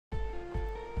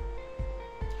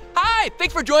Hi,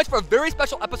 thanks for joining us for a very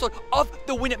special episode of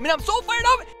The Win It Minute. I'm so fired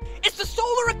up. It's the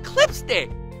Solar Eclipse Day.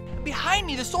 And behind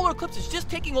me, the solar eclipse is just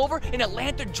taking over in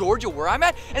Atlanta, Georgia, where I'm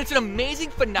at. And it's an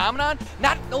amazing phenomenon,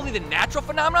 not only the natural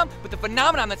phenomenon, but the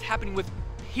phenomenon that's happening with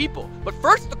people. But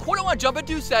first, the quote I want to jump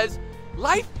into says,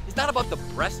 life is not about the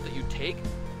breaths that you take,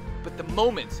 but the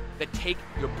moments that take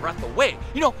your breath away.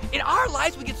 You know, in our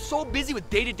lives, we get so busy with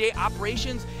day-to-day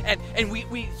operations, and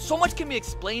we so much can be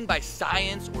explained by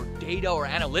science or data or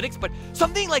analytics, but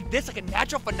something like this, like a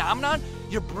natural phenomenon,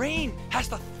 your brain has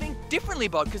to think differently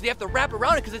about because they have to wrap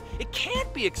around it because it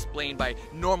can't be explained by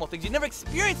normal things. You've never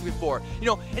experienced it before, you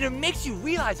know, and it makes you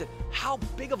realize that how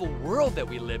big of a world that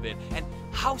we live in and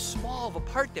how small of a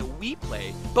part that we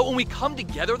play. But when we come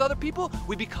together with other people,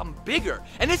 we become bigger.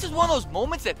 And this is one of those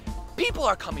moments that people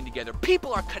are coming together,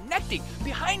 people are connecting.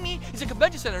 Behind me is a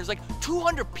convention center. There's like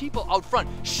 200 people out front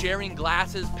sharing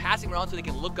glasses, passing around so they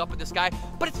can look up at the sky.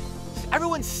 But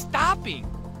everyone's stopping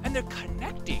and they're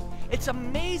connecting. It's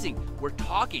amazing. We're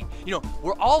talking. You know,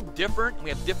 we're all different and we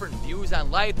have different views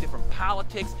on life, different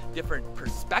politics, different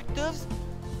perspectives.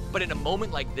 But in a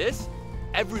moment like this,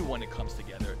 everyone comes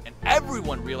together and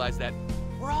everyone realizes that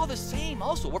we're all the same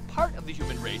also. We're part of the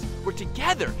human race. We're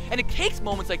together. And it takes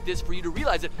moments like this for you to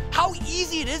realize that how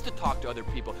easy it is to talk to other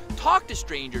people, talk to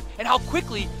strangers, and how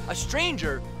quickly a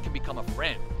stranger can become a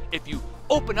friend if you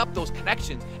open up those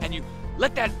connections and you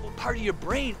let that part of your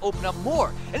brain open up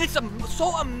more. And it's so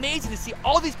amazing to see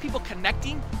all these people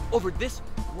connecting over this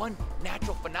one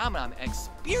natural phenomenon and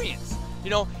experience. You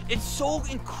know, it's so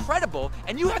incredible,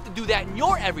 and you have to do that in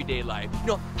your everyday life. You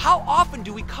know, how often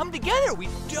do we come together? We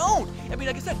don't. I mean,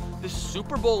 like I said, the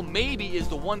Super Bowl maybe is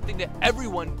the one thing that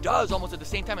everyone does almost at the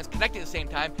same time, is connecting at the same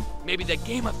time. Maybe the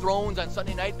Game of Thrones on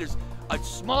Sunday night, there's a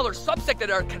smaller subset that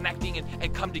are connecting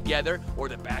and come together, or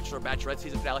the Bachelor, Bachelorette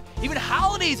season finale. Even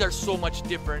holidays are so much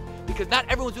different because not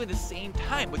everyone's doing it at the same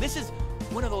time. But this is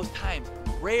one of those times,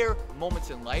 rare moments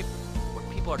in life where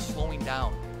people are slowing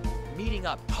down, meeting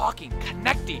up, talking,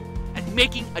 connecting, and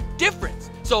making a difference.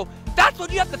 So that's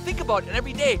what you have to think about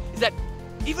every day, is that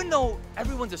even though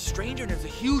everyone's a stranger and there's a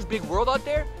huge big world out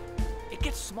there, it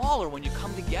gets smaller when you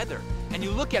come together and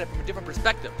you look at it from a different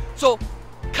perspective. So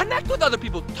connect with other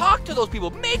people, talk to those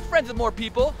people, make friends with more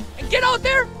people, and get out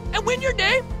there and win your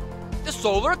day the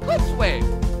Solar Eclipse way.